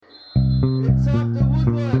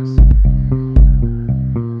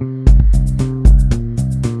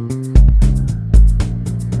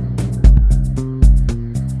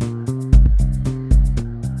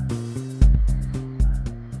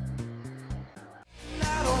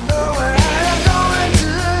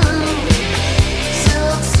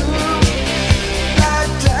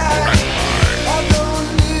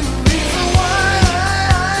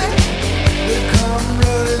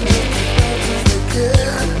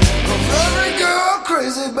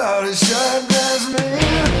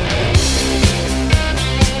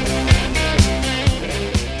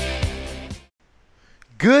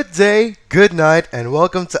Good day, good night, and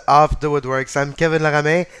welcome to Off the Woodworkx. I'm Kevin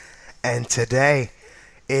Lagame, and today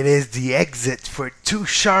it is the exit for two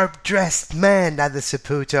sharp-dressed men at the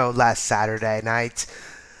Saputo last Saturday night.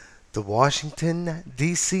 The Washington,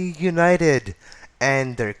 D.C. United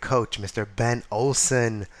and their coach, Mr. Ben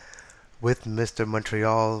Olsen, with Mr.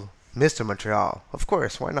 Montreal, of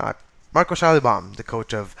course, why not? Marco Schallibaum, the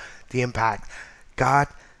coach of the Impact,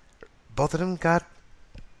 got both of them got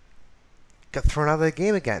thrown out of the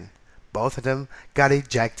game again. Both of them got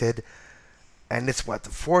ejected. And it's the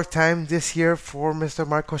fourth time this year for Mr.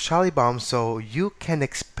 Marco Schallibaum. So you can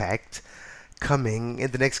expect coming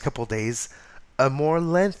in the next couple days a more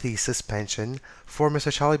lengthy suspension for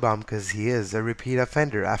Mr. Schallibaum because he is a repeat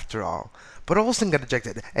offender after all. But Olsen got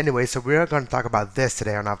ejected. Anyway, so we're going to talk about this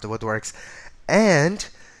today on Off the Woodworkx. And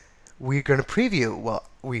we're going to preview,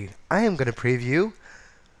 I am going to preview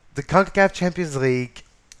the CONCACAF Champions League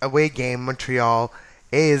away game. Montreal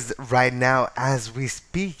is right now, as we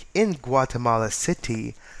speak, in Guatemala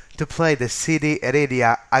City to play the CD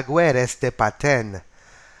Heredia Agüeres de Paten,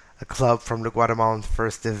 a club from the Guatemalan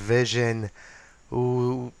First Division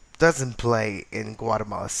who doesn't play in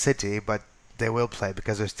Guatemala City, but they will play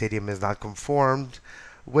because their stadium is not conformed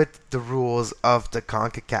with the rules of the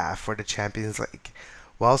CONCACAF for the Champions League.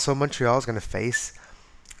 Well, so Montreal is going to face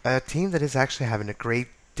a team that is actually having a great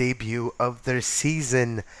debut of their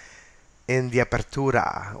season in the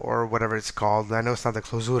Apertura, or whatever it's called. I know it's not the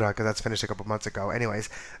Clausura because that's finished a couple months ago. Anyways,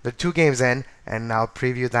 they're 2 games in, and I'll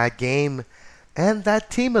preview that game and that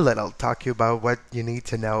team a little. Talk to you about what you need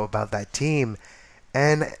to know about that team.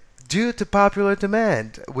 And due to popular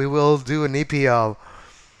demand, we will do an EPL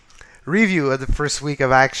review of the first week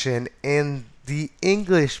of action in the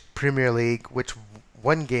English Premier League, which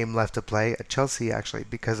one game left to play at Chelsea, actually,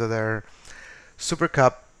 because of their Super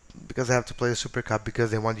Cup, because they have to play the Super Cup because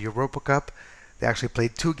they won the Europa Cup. They actually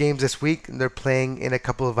played 2 games this week, and they're playing in a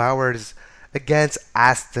couple of hours against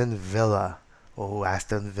Aston Villa. Oh,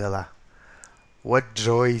 Aston Villa. What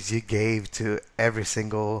joys you gave to every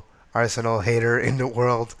single Arsenal hater in the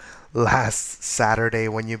world last Saturday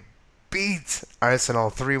when you beat Arsenal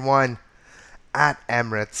 3-1 at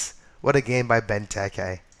Emirates. What a game by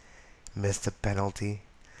Benteke. Missed a penalty,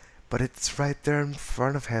 but it's right there in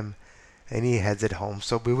front of him, and he heads it home.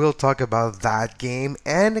 So we will talk about that game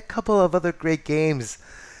and a couple of other great games.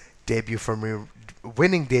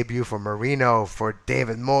 Winning debut for Marino, for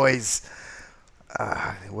David Moyes.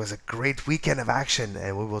 It was a great weekend of action,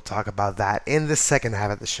 and we will talk about that in the second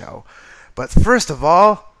half of the show. But first of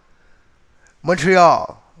all,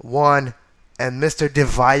 Montreal won, and Mr.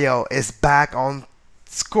 DeVayo is back on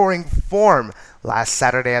scoring form last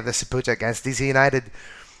Saturday at the Saputo against DC United.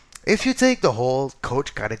 If you take the whole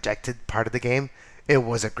coach got ejected part of the game, it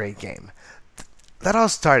was a great game. That all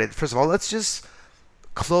started. First of all, let's just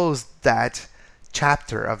close that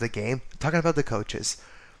chapter of the game talking about the coaches.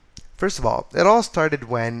 First of all, it all started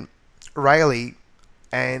when Riley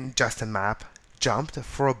and Justin Mapp jumped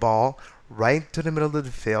for a ball right to the middle of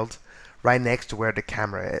the field, right next to where the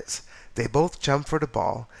camera is. They both jumped for the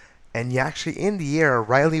ball, and actually in the air,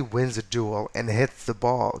 Riley wins a duel and hits the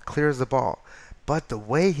ball, clears the ball. But the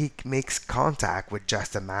way he makes contact with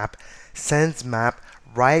Justin Mapp sends Mapp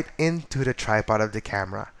right into the tripod of the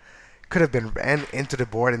camera. Could have been into the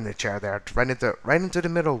board in the chair there, right into the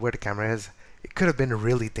middle where the camera is. It could have been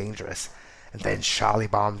really dangerous. And then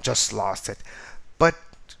Schallibaum just lost it. But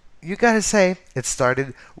you gotta say, it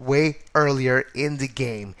started way earlier in the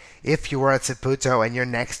game. If you were at Saputo and you're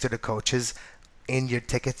next to the coaches in your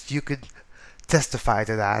tickets, you could testify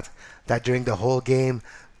to that during the whole game,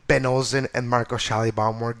 Ben Olsen and Marco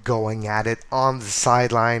Schallibaum were going at it on the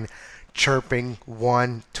sideline, chirping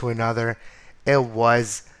one to another. It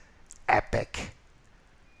was epic.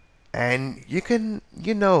 And you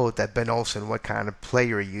know that Ben Olsen, what kind of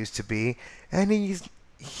player he used to be, and he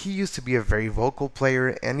used to be a very vocal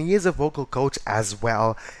player, and he is a vocal coach as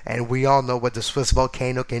well. And we all know what the Swiss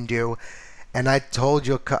volcano can do. And I told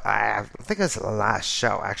you, I think it was the last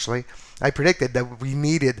show actually, I predicted that we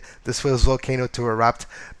needed the Swiss volcano to erupt,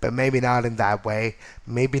 but maybe not in that way.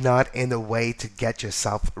 Maybe not in the way to get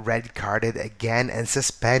yourself red carded again and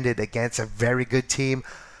suspended against a very good team.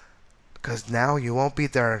 Because now you won't be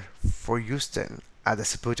there for Houston at the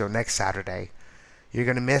Saputo next Saturday. You're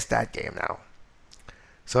going to miss that game now.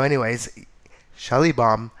 So anyways,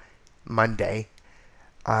 Schallibaum Monday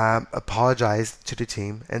apologized to the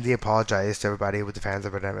team, and he apologized to everybody with the fans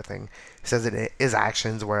of it and everything. He says that his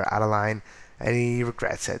actions were out of line, and he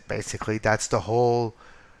regrets it. Basically, that's his whole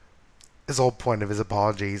point of his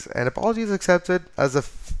apologies. And apologies accepted as the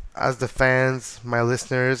fans, my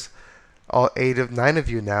listeners, all 9 of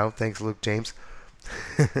you now, thanks Luke James,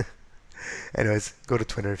 Anyways, go to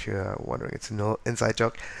Twitter if you're wondering. It's no inside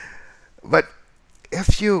joke. But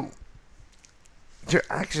if your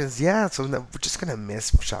actions, yeah, so we're just gonna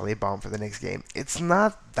miss Charlie Baum for the next game. It's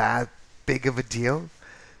not that big of a deal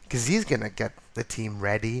because he's gonna get the team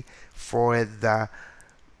ready for the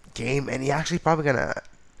game, and he actually probably gonna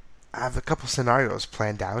have a couple scenarios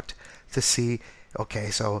planned out to see.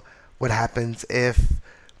 Okay, so what happens if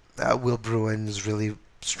Will Bruin is really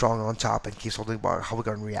strong on top and keeps holding the ball? How are we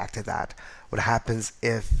gonna react to that? What happens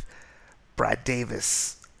if Brad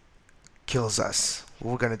Davis kills us?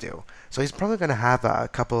 What we're gonna do? So he's probably gonna have a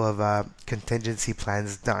couple of contingency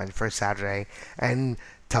plans done for Saturday, and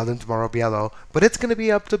tell them tomorrow Biello. But it's gonna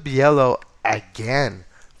be up to Biello again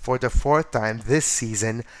for the fourth time this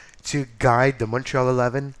season to guide the Montreal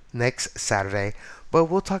 11 next Saturday. But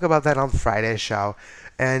we'll talk about that on Friday's show,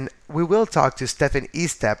 and we will talk to Stefan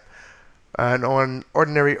Estep, an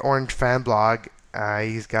Ordinary Orange fan blog.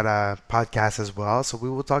 He's got a podcast as well, so we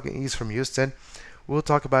will talk. He's from Houston. We'll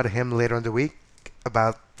talk about him later in the week,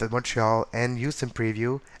 about the Montreal and Houston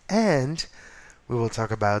preview, and we will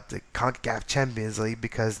talk about the CONCACAF Champions League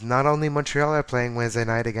because not only Montreal are playing Wednesday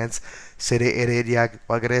night against City Heredia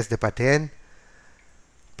Guaguares de Patin,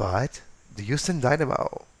 but the Houston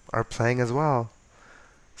Dynamo are playing as well.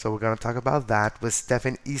 So we're going to talk about that with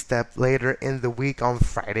Stefan Estep later in the week on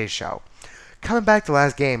Friday's show. Coming back to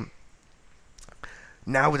last game,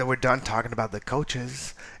 now that we're done talking about the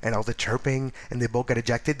coaches and all the chirping, and they both got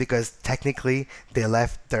ejected because technically they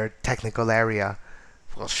left their technical area.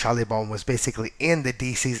 Well, Charlie Baum was basically in the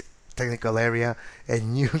DC's technical area,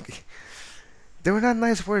 and they were not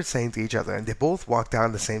nice words saying to each other, and they both walked out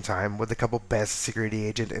at the same time with a couple best security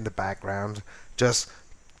agent in the background, just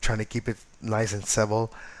trying to keep it nice and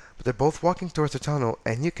civil. But they're both walking towards the tunnel,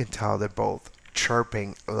 and you can tell they're both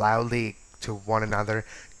chirping loudly to one another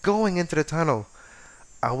going into the tunnel.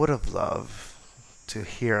 I would have loved to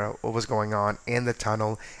hear what was going on in the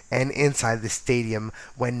tunnel and inside the stadium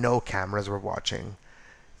when no cameras were watching.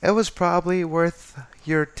 It was probably worth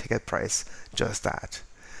your ticket price, just that.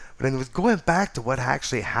 But then going back to what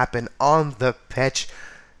actually happened on the pitch,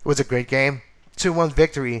 it was a great game. 2-1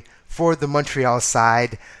 victory for the Montreal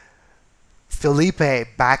side.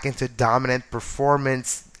 Felipe back into dominant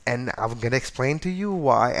performance, and I'm going to explain to you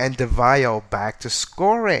why. And DeVayo back to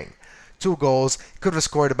scoring. 2 goals. Could have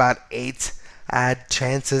scored about 8. Had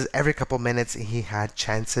chances every couple minutes. He had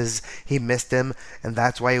chances. He missed them, and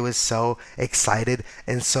that's why he was so excited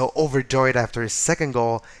and so overjoyed after his second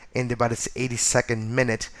goal in about his 82nd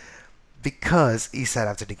minute. Because he said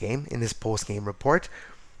after the game in his post-game report,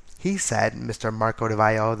 he said, Mr. Marco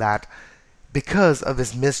DeVayo, that because of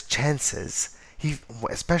his missed chances,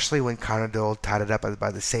 especially when Canadol tied it up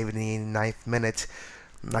by the 79th minute,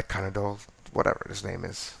 not Canadol, whatever his name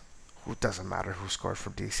is. Who doesn't matter who scored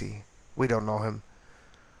for DC. We don't know him.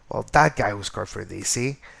 Well, that guy who scored for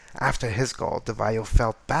DC, after his goal, DeVayo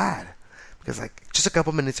felt bad. Because just a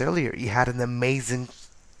couple minutes earlier, he had an amazing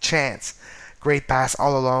chance. Great pass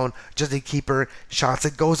all alone, just the keeper shots.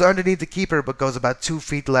 It goes underneath the keeper, but goes about 2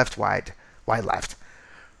 feet wide left.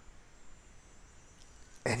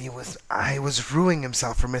 And he was ruining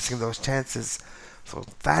himself for missing those chances. So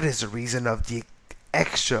that is the reason of the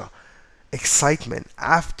extra excitement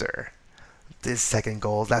after this second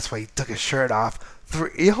goal. That's why he took his shirt off.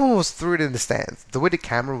 He almost threw it in the stands. The way the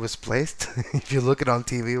camera was placed, if you look it on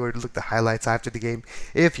TV or look the highlights after the game,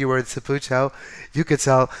 if you were in Sapucho, you could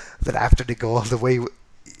tell that after the goal, the way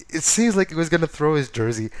it seems like he was going to throw his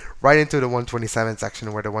jersey right into the 127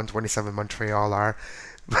 section where the 127 Montreal are.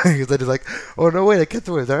 He's like, oh no, wait, I can't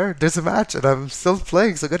throw it there. There's a match and I'm still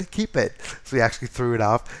playing, so I gotta keep it. So he actually threw it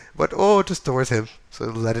off, but just towards him. So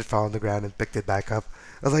he let it fall on the ground and picked it back up.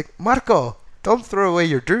 I was like, Marco, don't throw away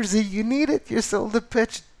your jersey. You need it. You're still on the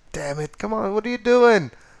pitch. Damn it. Come on, what are you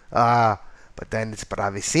doing? But then it's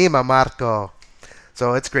bravissima, Marco.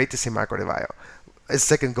 So it's great to see Marco DeVayo. His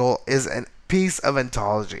second goal is a piece of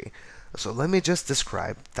anthology. So let me just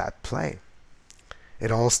describe that play.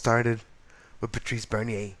 It all started with Patrice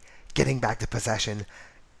Bernier getting back to possession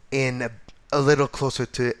in a little closer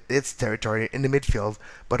to its territory in the midfield,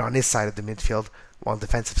 but on his side of the midfield, on the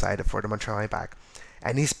defensive side for the Montreal back.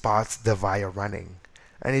 And he spots DeVayo running.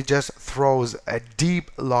 And he just throws a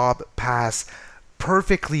deep lob pass,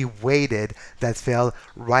 perfectly weighted, that fell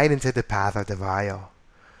right into the path of DeVayo.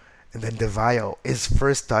 And then DeVayo, his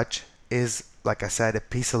first touch is, like I said, a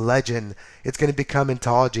piece of legend. It's going to become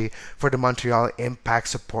anthology for the Montreal Impact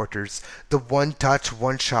supporters. The one-touch,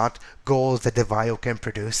 one-shot goals that DeVayo can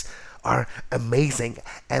produce are amazing.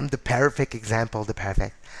 And the perfect example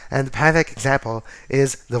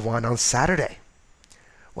is the one on Saturday,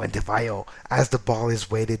 when DeVio, as the ball is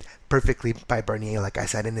weighted perfectly by Bernier, like I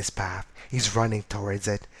said, in his path, he's running towards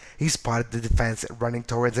it. He spotted the defense running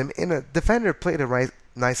towards him. In a defender played a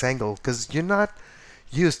nice angle because you're not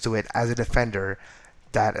used to it as a defender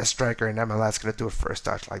that a striker in MLS gonna do a first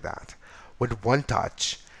touch like that. With one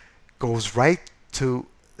touch, goes right to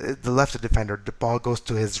the left of the defender. The ball goes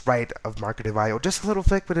to his right of Marco Di Vaio. Just a little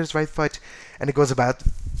flick with his right foot, and it goes about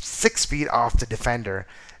 6 feet off the defender.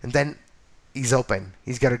 And then he's open.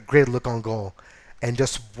 He's got a great look on goal. And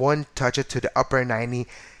just one touch it to the upper 90,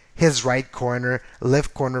 his right corner,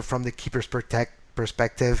 left corner from the keeper's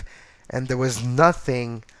perspective. And there was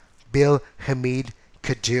nothing Bill Hamid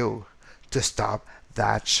could do to stop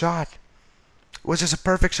that shot. It was just a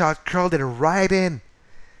perfect shot, curled it right in.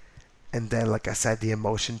 And then, like I said, the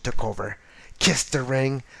emotion took over. Kissed the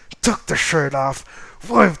ring, took the shirt off,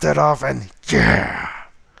 wiped it off, and yeah!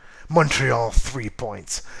 Montreal 3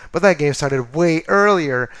 points. But that game started way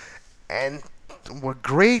earlier, and what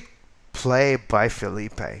great play by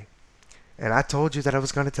Felipe. And I told you that I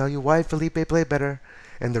was going to tell you why Felipe played better.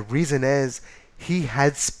 And the reason is he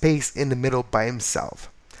had space in the middle by himself.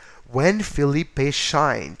 When Felipe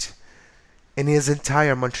shined in his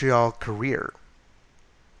entire Montreal career,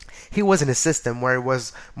 he was in a system where it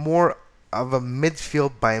was more of a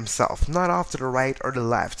midfield by himself, not off to the right or the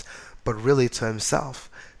left, but really to himself.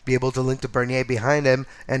 Be able to link to Bernier behind him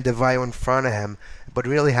and DeVio in front of him, but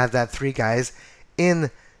really have that three guys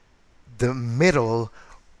in the middle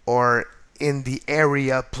or in the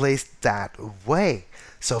area placed that way.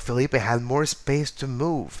 So Felipe had more space to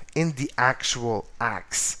move in the actual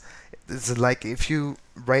axe. It's like if you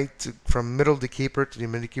write from middle to keeper to the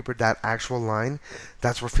middle keeper, that actual line,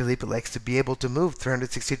 that's where Felipe likes to be able to move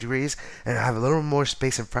 360 degrees and have a little more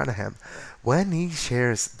space in front of him. When he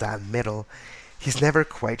shares that middle, he's never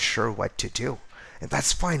quite sure what to do. And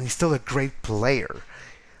that's fine, he's still a great player.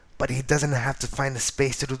 But he doesn't have to find the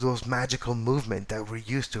space to do those magical movements that we're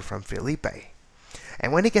used to from Felipe.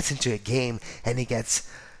 And when he gets into a game and he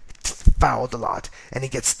gets fouled a lot and he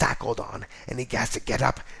gets tackled on and he has to get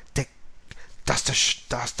up,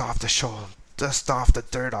 dust off the shoulder, dust off the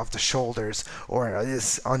dirt off the shoulders or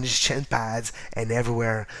on his shin pads and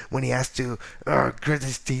everywhere, when he has to grit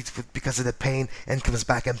his teeth because of the pain and comes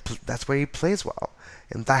back, and that's where he plays well.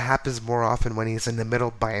 And that happens more often when he's in the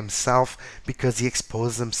middle by himself because he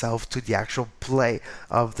exposes himself to the actual play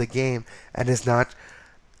of the game and is not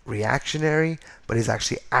reactionary, but is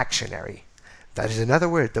actually actionary. That is another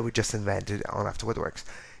word that we just invented on After Woodworkx.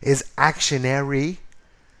 Is actionary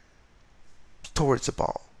towards the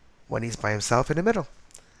ball when he's by himself in the middle.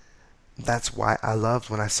 That's why I loved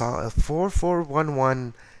when I saw a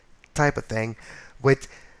 4-4-1-1 type of thing with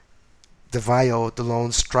DeVio, the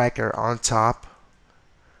lone striker, on top,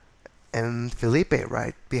 and Felipe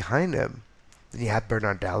right behind him. Then you had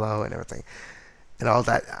Bernardello and everything and all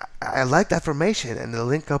that. I like that formation, and the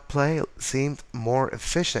link-up play seemed more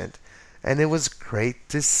efficient, and it was great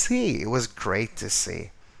to see. It was great to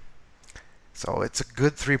see. So it's a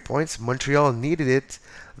good 3 points. Montreal needed it.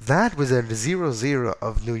 That was a 0-0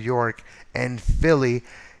 of New York, and Philly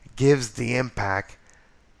gives the Impact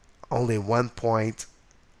only 1 point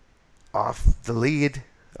off the lead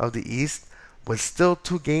of the East, with still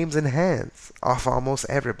 2 games in hand off almost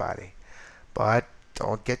everybody. But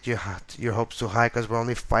don't get your hopes too high, because we're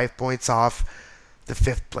only 5 points off the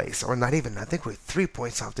 5th place, or not even. I think we're 3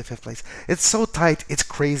 points off the 5th place. It's so tight. It's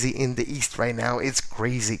crazy in the East right now. It's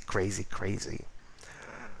crazy, crazy, crazy.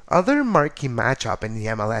 Other marquee matchup in the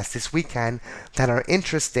MLS this weekend that are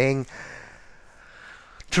interesting.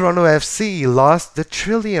 Toronto FC lost the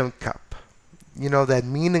Trillium Cup. You know, that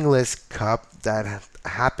meaningless cup that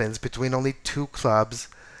happens between only 2 clubs,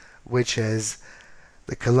 which is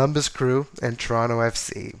the Columbus Crew and Toronto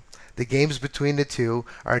FC. The games between the two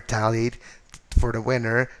are tallied for the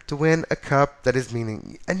winner to win a cup that is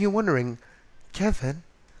meaning. And you're wondering, Kevin,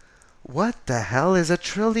 what the hell is a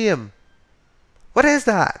Trillium? What is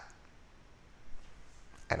that?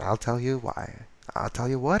 And I'll tell you why. I'll tell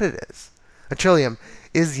you what it is. A Trillium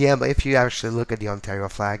is the emblem. If you actually look at the Ontario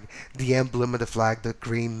flag, the emblem of the flag, the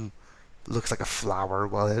green looks like a flower.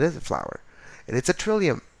 Well, it is a flower. And it's a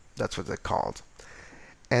Trillium. That's what they're called.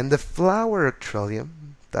 And the flower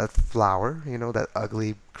Trillium, that flower, you know, that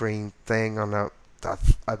ugly green thing on that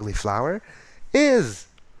ugly flower, is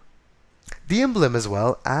the emblem as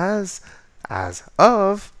well as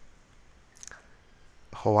of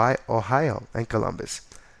Hawaii, Ohio, and Columbus.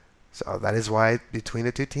 So that is why between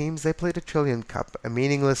the two teams they played a Trillium Cup, a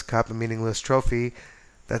meaningless trophy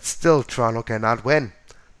that still Toronto cannot win.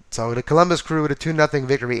 So the Columbus Crew with a 2-0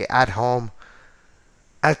 victory at home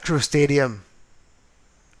at Crew Stadium.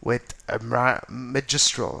 with a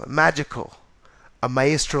a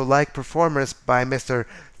maestro-like performance by Mr.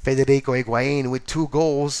 Federico Higuain with 2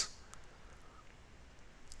 goals.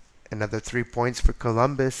 Another 3 points for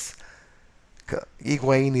Columbus.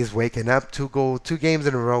 Higuain is waking up. 2 games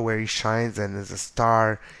in a row where he shines and is a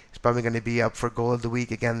star. He's probably going to be up for goal of the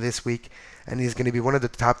week again this week, and he's going to be one of the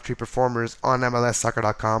top 3 performers on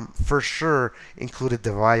MLSsoccer.com for sure, included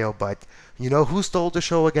DeVayo. But you know who stole the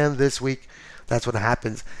show again this week? That's what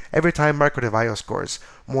happens every time Marco DeVayo scores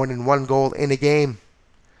more than 1 goal in a game.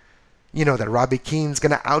 You know that Robbie Keane's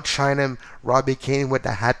going to outshine him. Robbie Keane with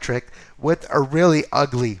the hat trick with a really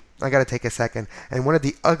ugly, I got to take a second, and one of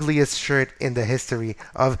the ugliest shirt in the history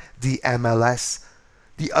of the MLS.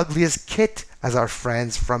 The ugliest kit, as our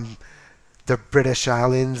friends from the British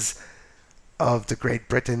Islands of the Great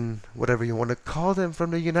Britain, whatever you want to call them,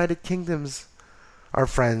 from the United Kingdoms, our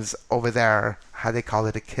friends over there, how they call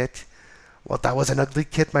it, a kit. Well, that was an ugly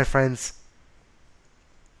kit, my friends.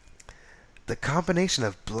 The combination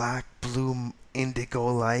of black, blue,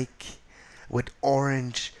 indigo-like with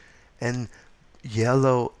orange and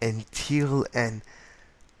yellow and teal and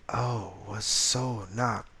was so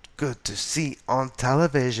not good to see on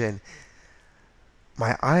television.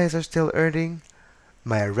 My eyes are still hurting.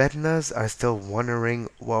 My retinas are still wondering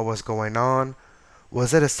what was going on.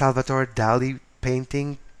 Was it a Salvatore Dali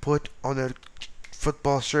painting put on a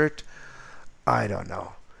football shirt? I don't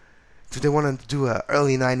know. Do they want to do a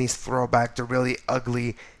early 90s throwback to really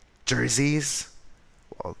ugly jerseys?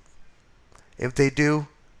 Well, if they do,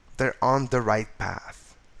 they're on the right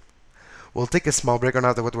path. We'll take a small break on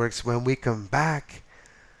Out the Woodworkx. When we come back,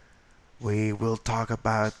 we will talk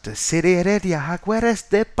about the City Heredia Jaguares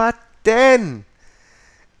de Paten.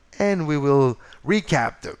 And we will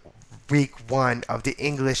recap the week 1 of the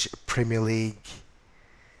English Premier League.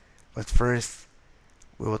 But first,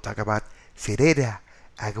 we will talk about Heredia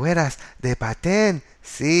Jaguares de Paten.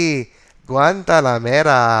 Sí,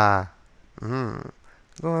 Guantanamera.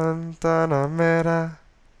 Guantanamera.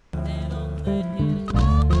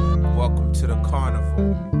 Welcome to the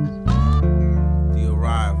carnival, the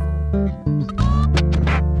arrival.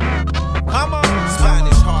 Come on,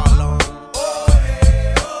 Spanish Harlem,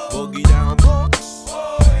 Boogie Down Bronx,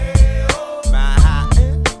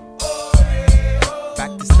 Manhattan,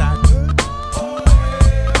 back to Staten.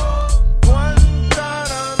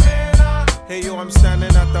 Guantanamera. Hey yo, I'm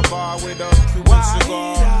standing at the bar with a Cuban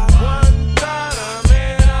cigar.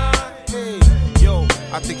 Guantanamera. Hey yo,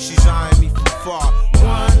 I think she's eyeing me from far.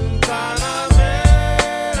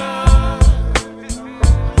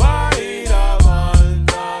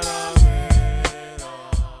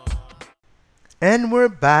 And we're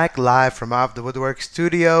back live from Off the Woodwork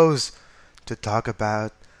Studios to talk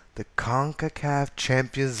about the CONCACAF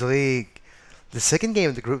Champions League. The second game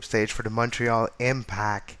of the group stage for the Montreal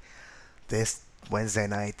Impact this Wednesday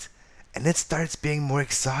night. And it starts being more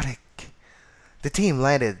exotic. The team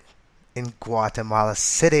landed in Guatemala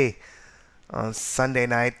City on Sunday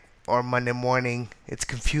night or Monday morning. It's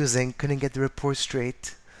confusing. Couldn't get the report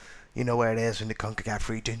straight. You know where it is in the CONCACAF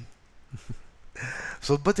region.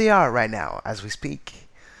 But they are right now, as we speak,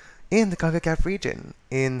 in the CONCACAF region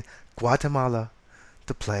in Guatemala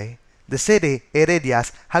to play the City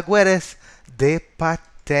Heredias Jaguares de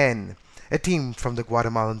Paten, a team from the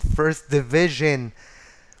Guatemalan First Division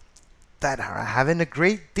that are having a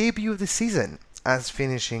great debut of the season, as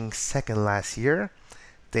finishing second last year.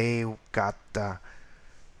 They got the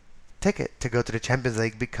ticket to go to the Champions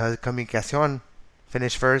League because Comunicación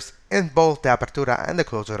finished first in both the Apertura and the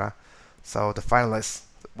Clausura. So the finalists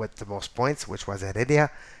with the most points, which was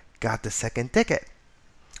Heredia, got the second ticket.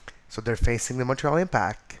 So they're facing the Montreal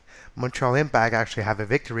Impact. Montreal Impact actually have a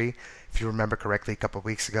victory, if you remember correctly, a couple of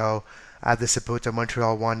weeks ago at the Saputo.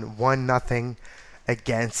 Montreal won 1-0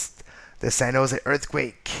 against the San Jose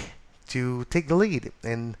Earthquake to take the lead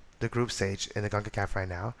in the group stage in the CONCACAF right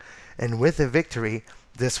now. And with the victory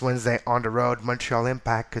this Wednesday on the road, Montreal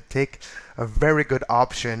Impact could take a very good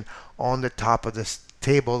option on the top of the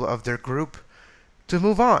table of their group to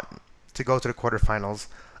move on to go to the quarterfinals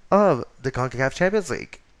of the CONCACAF Champions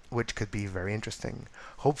League, which could be very interesting.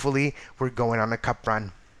 Hopefully, we're going on a cup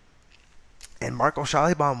run. And Marco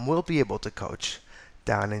Schallibaum will be able to coach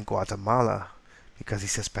down in Guatemala because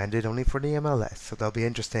he's suspended only for the MLS. So that'll be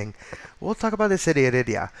interesting. We'll talk about the City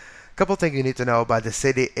Heredia. A couple things you need to know about the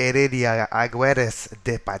City Heredia Jaguares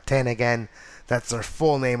de Paten again. That's their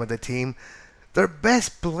full name of the team. Their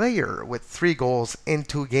best player with 3 goals in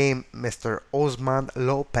 2 games, Mr. Osman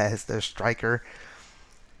Lopez, their striker.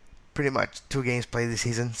 Pretty much 2 games played this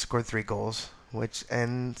season, scored 3 goals. One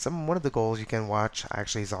of the goals you can watch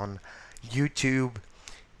actually is on YouTube.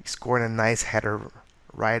 He scored a nice header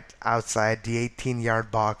right outside the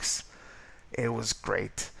 18-yard box. It was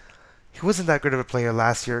great. He wasn't that good of a player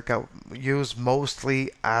last year. Got used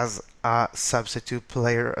mostly as a substitute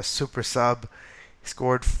player, a super sub. He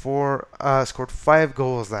scored 5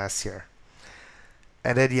 goals last year.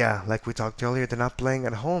 And then, yeah, like we talked earlier, they're not playing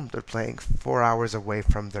at home. They're playing 4 hours away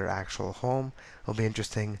from their actual home. It'll be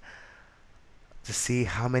interesting to see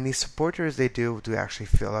how many supporters they do to actually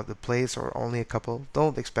fill out the place, or only a couple.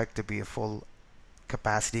 Don't expect to be a full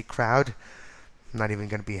capacity crowd. Not even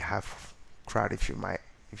going to be half crowd if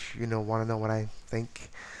you know want to know what I think.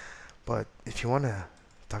 But if you want to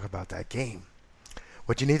talk about that game,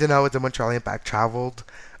 what you need to know is the Montreal Impact traveled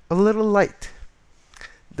a little light.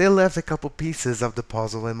 They left a couple pieces of the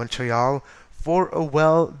puzzle in Montreal for a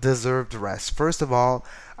well-deserved rest. First of all,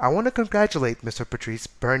 I want to congratulate Mr. Patrice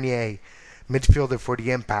Bernier, midfielder for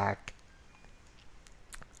the Impact,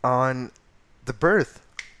 on the birth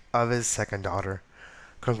of his second daughter.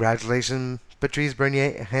 Congratulations, Patrice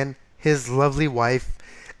Bernier and his lovely wife.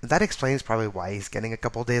 That explains probably why he's getting a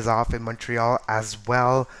couple days off in Montreal as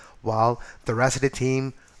well, while the rest of the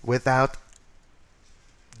team without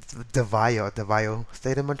DeVayo. DeVayo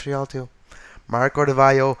stayed in Montreal too. Marco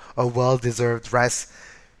DeVayo, a well-deserved rest.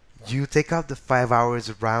 You take out the 5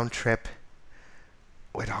 hours round trip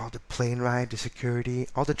with all the plane ride, the security,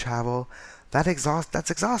 all the travel. That's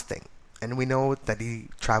exhausting. And we know that he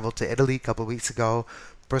traveled to Italy a couple of weeks ago.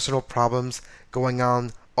 Personal problems going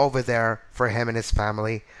on over there for him and his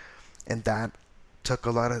family, and that took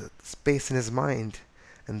a lot of space in his mind.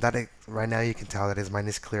 And right now you can tell that his mind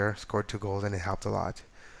is clear. Scored 2 goals and it helped a lot.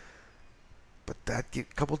 But that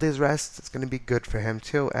couple days rest is going to be good for him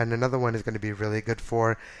too. And another one is going to be really good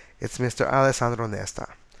for it's Mr. Alessandro Nesta.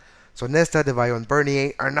 So Nesta, DeVayo, and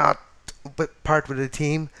Bernier are not part with the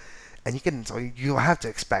team, and you have to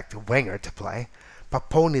expect Wenger to play.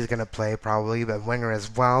 Paponi is going to play probably, but Wenger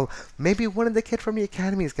as well. Maybe one of the kids from the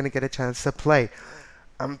academy is going to get a chance to play.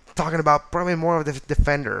 I'm talking about probably more of the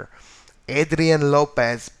defender. Adrian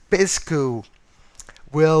Lopez Piscu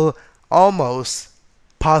will almost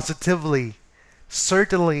positively,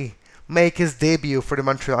 certainly make his debut for the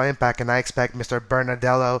Montreal Impact, and I expect Mr.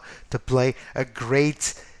 Bernadello to play a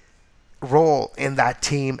great role in that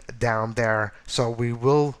team down there. So we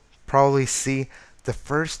will probably see the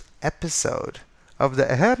first episode of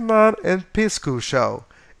the Hernan and Piscu show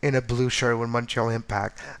in a blue shirt with Montreal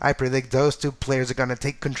Impact. I predict those two players are going to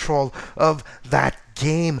take control of that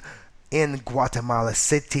game in Guatemala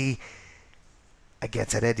City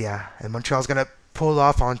against Heredia, and Montreal's going to pull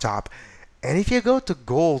off on top. And if you go to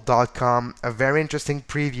goal.com, a very interesting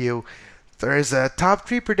preview, there's a top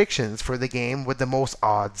 3 predictions for the game with the most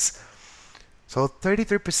odds. So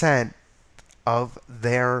 33% of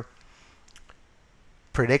their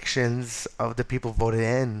predictions of the people voted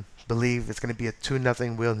in believe it's going to be a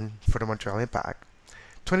 2-0 win for the Montreal Impact.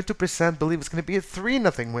 22% believe it's going to be a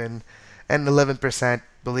 3-0 win, and 11%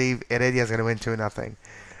 believe Heredia is going to win 2-0.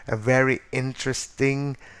 A very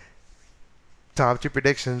interesting top 2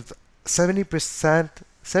 predictions.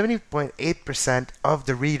 70.8% of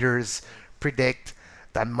the readers predict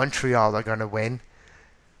that Montreal are going to win.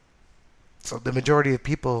 So the majority of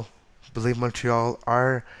people believe Montreal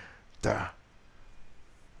are the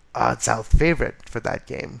odds-out favorite for that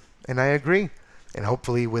game. And I agree. And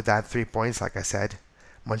hopefully with that 3 points, like I said,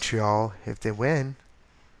 Montreal, if they win,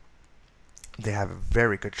 they have a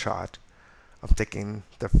very good shot of taking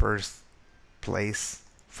the first place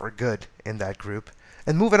for good in that group.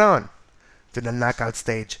 And moving on to the knockout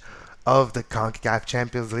stage of the CONCACAF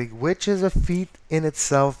Champions League, which is a feat in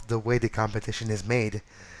itself the way the competition is made.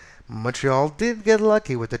 Montreal did get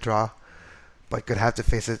lucky with the draw, but could have to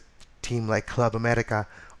face a team like Club America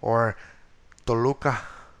or Toluca.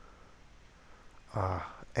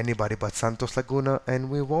 Anybody but Santos Laguna, and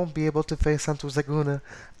we won't be able to face Santos Laguna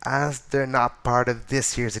as they're not part of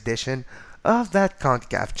this year's edition of that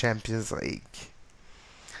CONCACAF Champions League.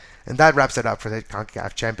 And that wraps it up for the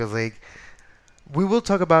CONCACAF Champions League. We will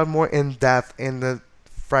talk about more in depth in the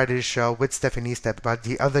Friday show with Stephanie Step about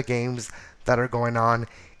the other games that are going on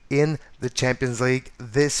in the Champions League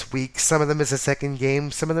this week. Some of them is a second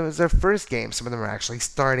game, some of them is their first game, some of them are actually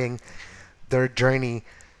starting their journey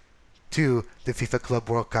to the FIFA Club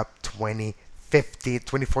World Cup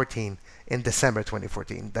 2014 in December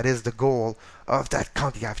 2014. That is the goal of that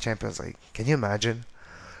CONCACAF Champions League. Can you imagine?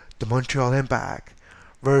 The Montreal Impact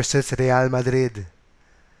versus Real Madrid.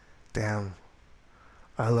 Damn.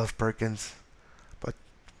 I love Perkins. But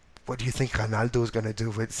what do you think Ronaldo is going to do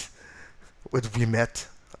with Wimet?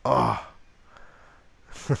 Oh.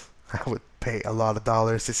 I would pay a lot of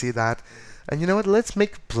dollars to see that. And you know what? Let's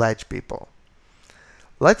make a pledge, people.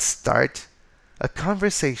 Let's start a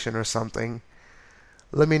conversation or something,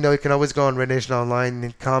 let me know. You can always go on Red Nation Online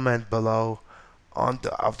and comment below on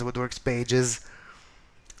the of the Woodworkx pages.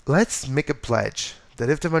 Let's make a pledge that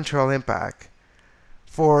if the Montreal Impact,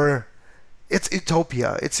 for it's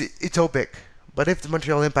utopia, it's utopic, but if the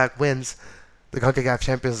Montreal Impact wins the CONCACAF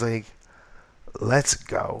Champions League, let's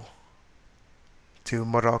go to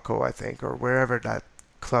Morocco, I think, or wherever that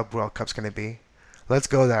Club World Cup's going to be. Let's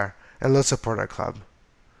go there and let's support our club.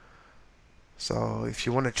 So if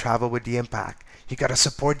you want to travel with the Impact, you got to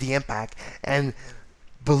support the Impact and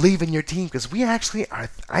believe in your team, because we actually are,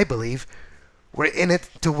 I believe, we're in it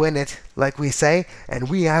to win it, like we say, and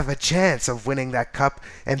we have a chance of winning that cup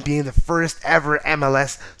and being the first ever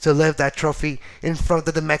MLS to lift that trophy in front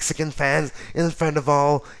of the Mexican fans, in front of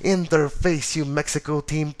all in their face, you Mexico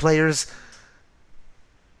team players.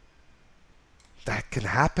 That can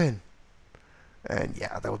happen. And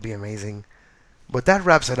yeah, that would be amazing. But that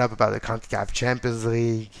wraps it up about the CONCACAF Champions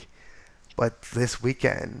League. But this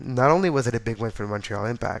weekend, not only was it a big win for Montreal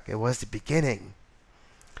Impact, it was the beginning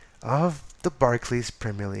of the Barclays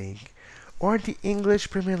Premier League, or the English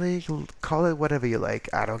Premier League. Call it whatever you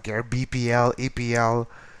like. I don't care. BPL, EPL,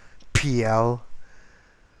 PL.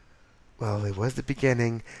 Well, it was the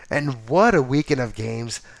beginning, and what a weekend of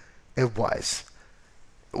games it was.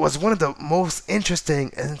 It was one of the most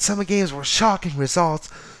interesting, and some games were shocking results.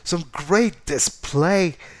 Some great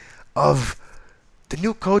display of the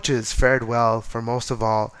new coaches fared well for most of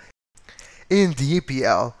all. In the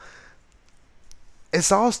EPL, it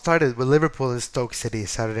all started with Liverpool and Stoke City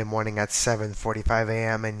Saturday morning at 7:45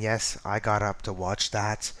 a.m. And yes, I got up to watch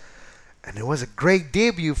that. And it was a great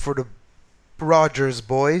debut for the Rodgers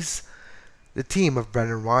boys. The team of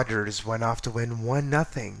Brendan Rodgers went off to win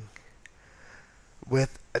 1-0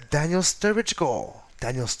 with a Daniel Sturridge goal.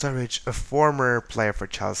 Daniel Sturridge, a former player for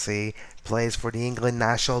Chelsea, plays for the England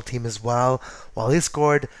national team as well, while he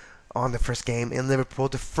scored on the first game in Liverpool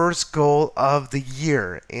the first goal of the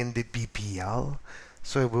year in the BPL.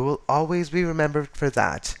 So we will always be remembered for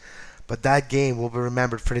that. But that game will be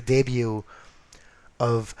remembered for the debut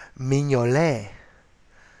of Mignolet,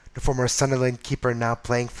 the former Sunderland keeper now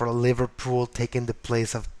playing for Liverpool, taking the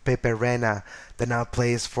place of Pepe Reina, that now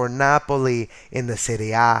plays for Napoli in the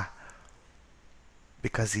Serie A,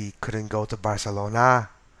 because he couldn't go to Barcelona.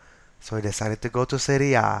 So he decided to go to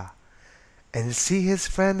Serie A and see his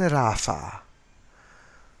friend Rafa.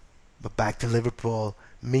 But back to Liverpool,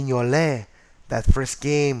 Mignolet, that first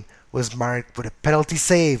game was marked with a penalty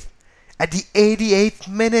save at the 88th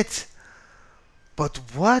minute. But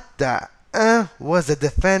what the was the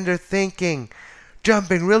defender thinking?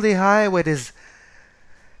 Jumping really high with his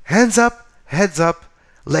hands up, heads up,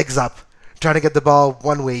 legs up, trying to get the ball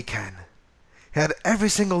one way he can. He had every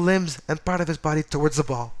single limbs and part of his body towards the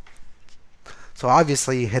ball. So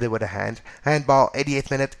obviously he hit it with a hand. Handball, 88th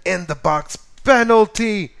minute, in the box,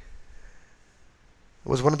 penalty! It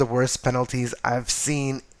was one of the worst penalties I've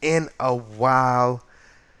seen in a while.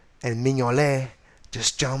 And Mignolet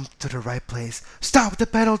just jumped to the right place. Stop the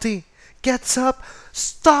penalty! Gets up,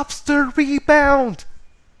 stops the rebound!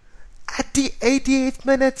 At the 88th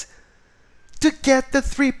minute, to get the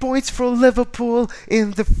 3 points for Liverpool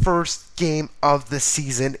in the first game of the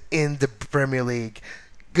season in the Premier League.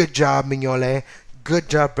 Good job, Mignolet. Good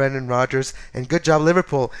job, Brendan Rodgers. And good job,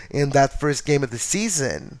 Liverpool, in that first game of the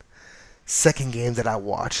season. Second game that I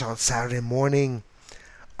watched on Saturday morning,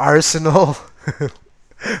 Arsenal.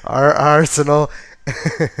 Arsenal.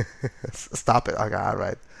 Stop it. Okay, all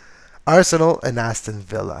right. Arsenal and Aston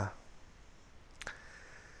Villa.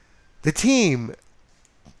 The team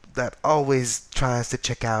that always tries to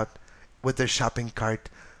check out with their shopping cart,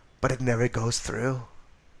 but it never goes through.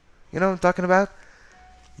 You know what I'm talking about?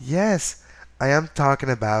 Yes, I am talking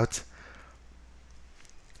about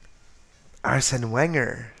Arsene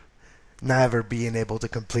Wenger never being able to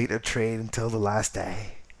complete a trade until the last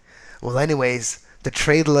day. Well, anyways, the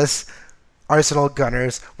tradeless Arsenal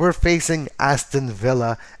Gunners were facing Aston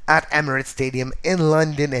Villa at Emirates Stadium in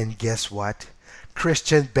London, and guess what?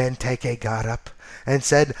 Christian Benteke got up and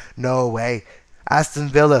said, no way. Aston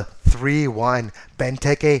Villa 3-1.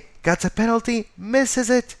 Benteke gets a penalty, misses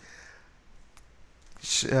it.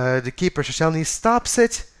 The keeper, Szczesny, stops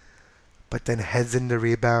it, but then heads in the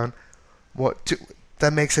rebound.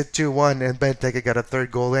 That makes it 2-1, and Benteke got a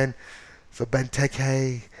third goal in. So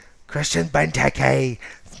Benteke, Christian Benteke,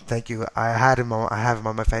 thank you. I have him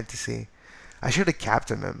on my fantasy. I should have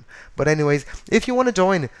captained him. But anyways, if you want to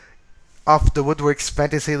join off the Woodworkx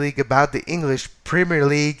Fantasy League about the English Premier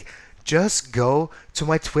League, just go to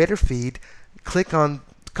my Twitter feed. Click on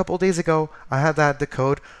a couple days ago. I had the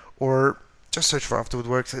code, or Just search for Off the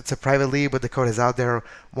Woodworks. It's a private league, but the code is out there.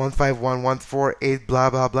 151148 blah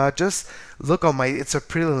blah blah. Just look on my. It's a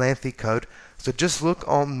pretty lengthy code, so just look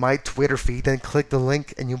on my Twitter feed and click the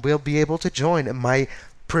link, and you will be able to join my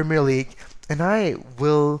Premier League. And I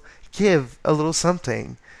will give a little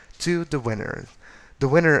something to the winner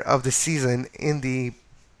of the season in the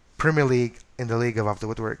Premier League in the League of Off the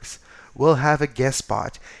Woodworks will have a guest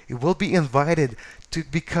spot. He will be invited to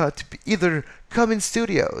either come in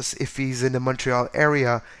studios if he's in the Montreal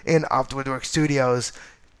area in Off the Woodwork Studios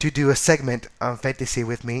to do a segment on fantasy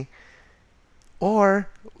with me, or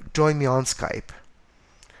join me on Skype.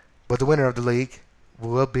 But the winner of the league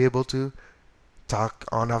will be able to talk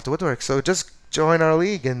on Off the Woodwork. So just join our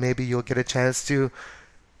league and maybe you'll get a chance to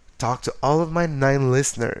talk to all of my 9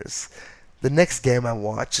 listeners. The next game I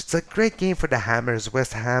watched, it's a great game for the Hammers.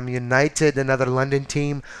 West Ham United, another London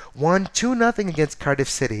team, won 2-0 against Cardiff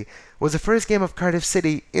City. It was the first game of Cardiff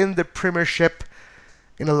City in the Premiership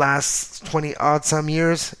in the last 20 odd some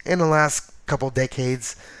years, in the last couple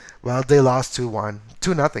decades. Well, they lost 2-1,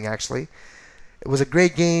 2-0 actually. It was a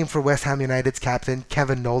great game for West Ham United's captain,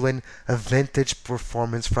 Kevin Nolan, a vintage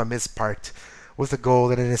performance from his part, with a goal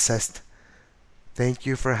and an assist. Thank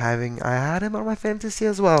you for having. I had him on my fantasy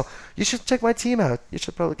as well. You should check my team out. You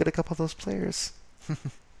should probably get a couple of those players.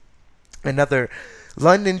 Another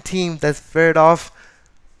London team that fared off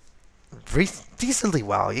decently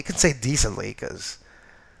well. You can say decently because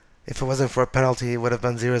if it wasn't for a penalty, it would have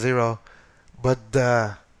been 0-0. But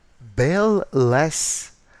the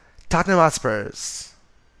Bale-less Tottenham Hotspurs.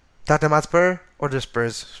 Tottenham Hotspur or the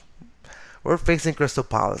Spurs? We're facing Crystal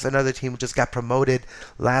Palace, another team who just got promoted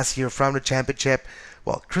last year from the Championship.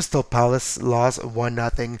 Well, Crystal Palace lost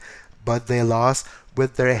 1-0, but they lost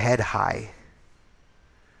with their head high.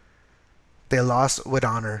 They lost with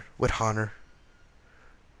honor, with honors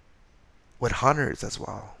as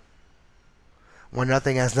well.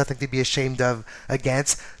 1-0 has nothing to be ashamed of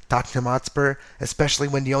against Tottenham Hotspur, especially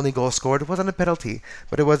when the only goal scored wasn't a penalty,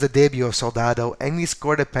 but it was the debut of Soldado, and he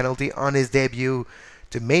scored a penalty on his debut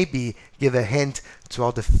to maybe give a hint to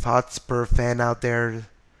all the Hotspur fan out there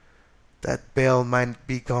that Bale might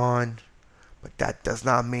be gone, but that does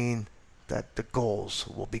not mean that the goals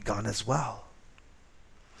will be gone as well.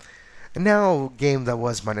 And now, a game that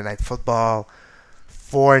was Monday Night Football,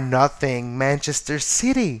 4-0, Manchester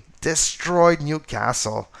City destroyed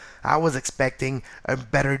Newcastle. I was expecting a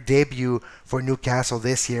better debut for Newcastle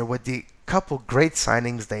this year with the couple great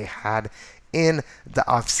signings they had in the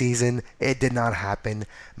off-season. It did not happen.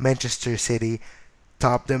 Manchester City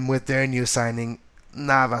topped them with their new signing.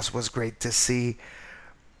 Navas was great to see.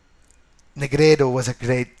 Negredo was a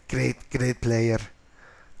great player.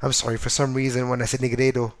 I'm sorry, for some reason when I say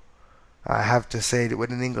Negredo, I have to say it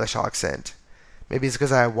with an English accent. Maybe it's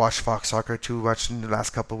because I watched Fox Soccer too much in the last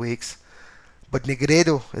couple of weeks. But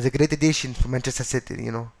Negredo is a great addition for Manchester City,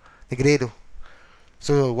 Negredo.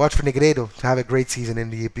 So watch for Negredo to have a great season in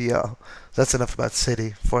the EPL. That's enough about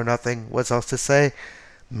City. 4-0. What's else to say?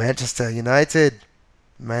 Manchester United.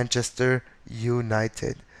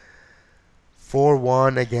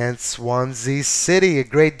 4-1 against Swansea City. A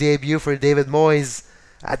great debut for David Moyes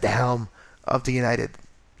at the helm of the United.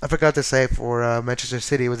 I forgot to say for Manchester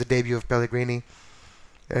City, it was a debut of Pellegrini.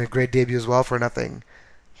 A great debut as well for nothing.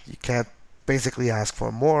 You can't basically ask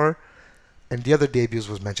for more. And the other debuts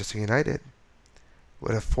was Manchester United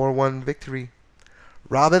with a 4-1 victory.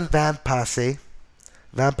 Robin Van Persie,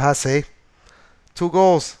 2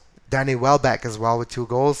 goals. Danny Welbeck as well with 2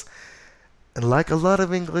 goals. And like a lot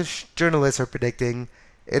of English journalists are predicting,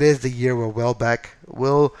 it is the year where Welbeck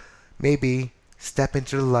will maybe step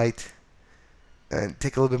into the light and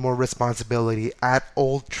take a little bit more responsibility at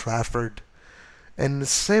Old Trafford. And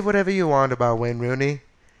say whatever you want about Wayne Rooney.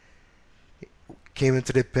 Came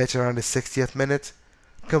into the pitch around the 60th minute,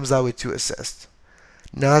 comes out with 2 assists.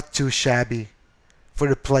 Not too shabby for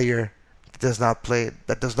the player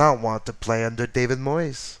that does not want to play under David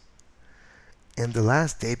Moyes. In the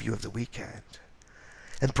last debut of the weekend,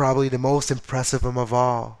 and probably the most impressive of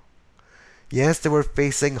all. Yes, they were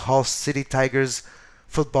facing Hull City Tigers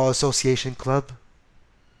Football Association Club,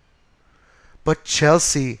 but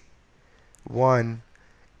Chelsea won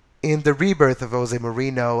in the rebirth of Jose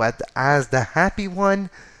Mourinho as the happy one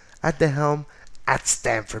at the helm at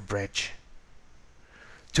Stamford Bridge.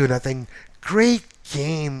 2-0. Great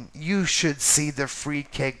game. You should see the free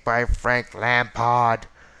kick by Frank Lampard.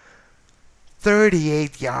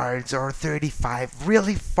 38 yards or 35,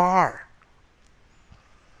 really far.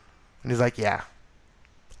 And he's like, yeah,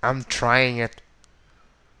 I'm trying it.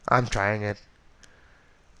 And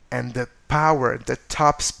the power, the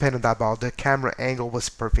top spin of that ball, the camera angle was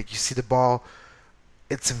perfect. You see the ball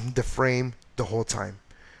It's in the frame the whole time.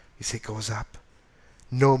 You see it goes up.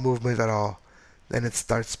 No movement at all. Then it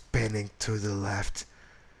starts spinning to the left.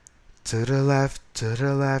 To the left, to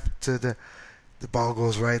the left, to the ball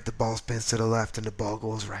goes right, the ball spins to the left, and the ball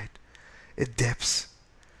goes right. It dips.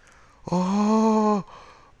 Oh,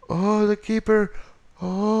 oh, the keeper.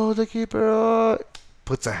 Oh, the keeper. Oh.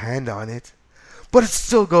 Puts a hand on it. But it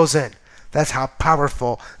still goes in. That's how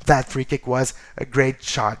powerful that free kick was. A great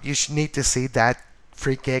shot. You should need to see that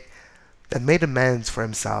free kick that made amends for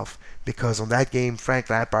himself, because on that game, Frank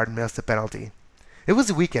Lampard missed a penalty. It was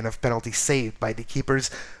a weekend of penalties saved by the keepers,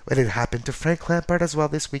 but it happened to Frank Lampard as well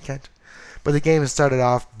this weekend. But the game started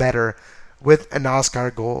off better with an Oscar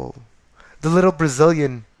goal. The little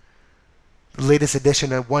Brazilian, the latest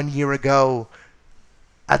edition of 1 year ago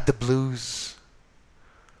at the Blues.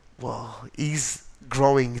 Well, he's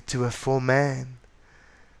growing to a full man.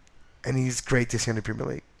 And he's great this year in the Premier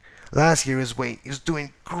League. Last year he was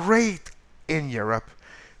doing great in Europe.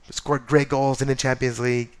 Scored great goals in the Champions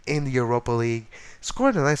League, in the Europa League.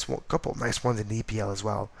 Scored a couple of nice ones in the EPL as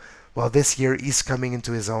well. Well, this year he's coming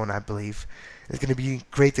into his own, I believe. It's going to be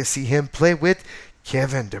great to see him play with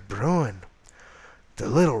Kevin De Bruyne. The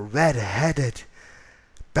little red-headed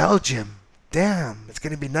Belgium. Damn, it's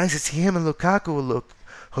going to be nice to see him and Lukaku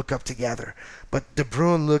hook up together. But De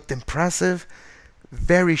Bruyne looked impressive.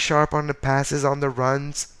 Very sharp on the passes, on the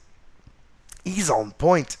runs. He's on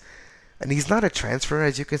point. And he's not a transfer,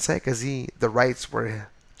 as you can say, because the rights were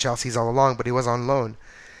Chelsea's all along, but he was on loan.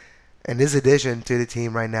 And his addition to the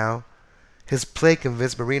team right now, his play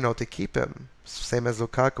convinced Mourinho to keep him, same as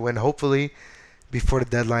Lukaku. And hopefully, before the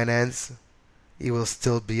deadline ends, he will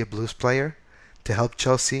still be a Blues player to help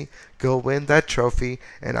Chelsea go win that trophy.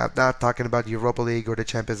 And I'm not talking about the Europa League or the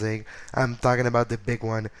Champions League. I'm talking about the big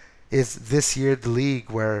one. Is this year the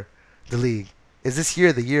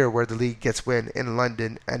year where the league gets win in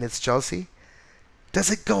London and it's Chelsea? Does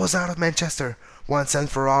it goes out of Manchester once and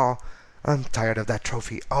for all? I'm tired of that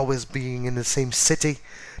trophy always being in the same city.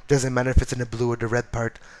 Doesn't matter if it's in the blue or the red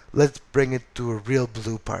part. Let's bring it to a real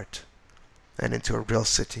blue part and into a real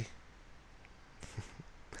city.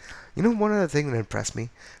 You know, one other thing that impressed me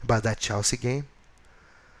about that Chelsea game?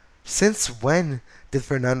 Since when did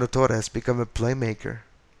Fernando Torres become a playmaker?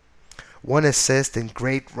 1 assist and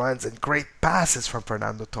great runs and great passes from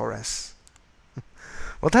Fernando Torres.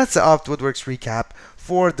 Well, that's the Off the Woodworkx recap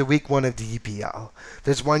for the week 1 of the EPL.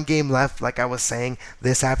 There's one game left, like I was saying,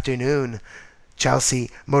 this afternoon.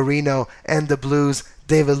 Chelsea, Mourinho, and the Blues.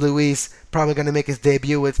 David Luiz probably going to make his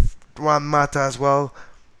debut with Juan Mata as well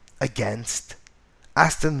against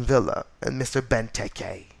Aston Villa and Mr.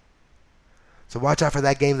 Benteke. So watch out for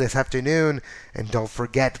that game this afternoon. And don't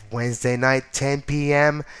forget, Wednesday night, 10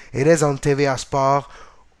 p.m. It is on TVA Sport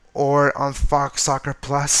or on Fox Soccer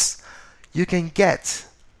Plus. You can get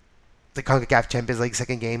the CONCACAF Champions League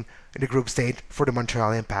second game in the group stage for the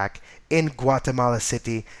Montreal Impact in Guatemala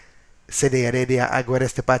City. City Heredia Aguirre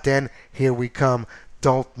Paten. Here we come.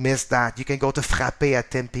 Don't miss that. You can go to Frappé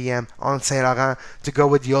at 10 p.m. on Saint Laurent to go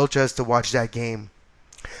with the Ultras to watch that game.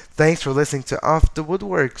 Thanks for listening to Off the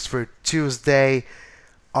Woodworkx for Tuesday,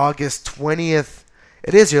 August 20th.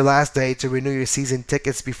 It is your last day to renew your season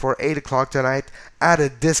tickets before 8 o'clock tonight at a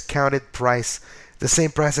discounted price. The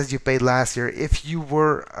same price as you paid last year if you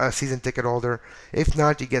were a season ticket holder. If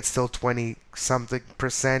not, you get still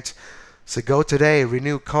 20-something%. So go today,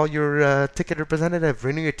 renew, call your ticket representative,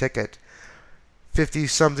 renew your ticket.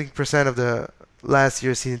 50-something% of the last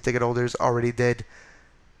year's season ticket holders already did,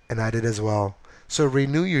 and I did as well. So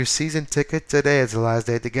renew your season ticket today as the last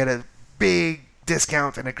day to get a big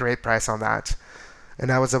discount and a great price on that.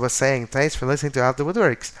 And as I was saying, thanks for listening to Off the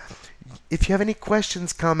Woodworkx. If you have any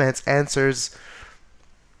questions, comments, answers,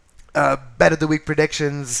 bet of the week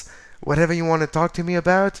predictions, whatever you want to talk to me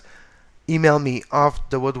about, email me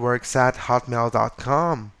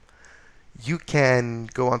offthewoodworks@hotmail.com. You can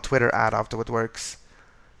go on Twitter at offthewoodworks.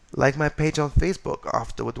 Like my page on Facebook,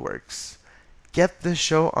 Off the Woodworkx. Get the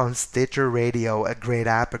show on Stitcher Radio, a great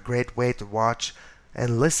app, a great way to watch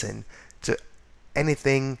and listen to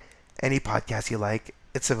anything, any podcast you like.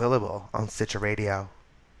 It's available on Stitcher Radio.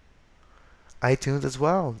 iTunes as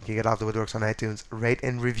well. You get Off the Woodworkx on iTunes. Rate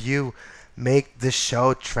and review. Make the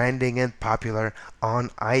show trending and popular on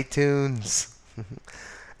iTunes.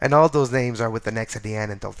 And all those names are with an X at the end.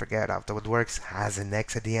 And don't forget, Off the Woodworkx has an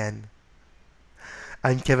X at the end.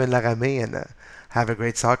 I'm Kevin Laramé, and have a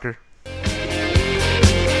great soccer.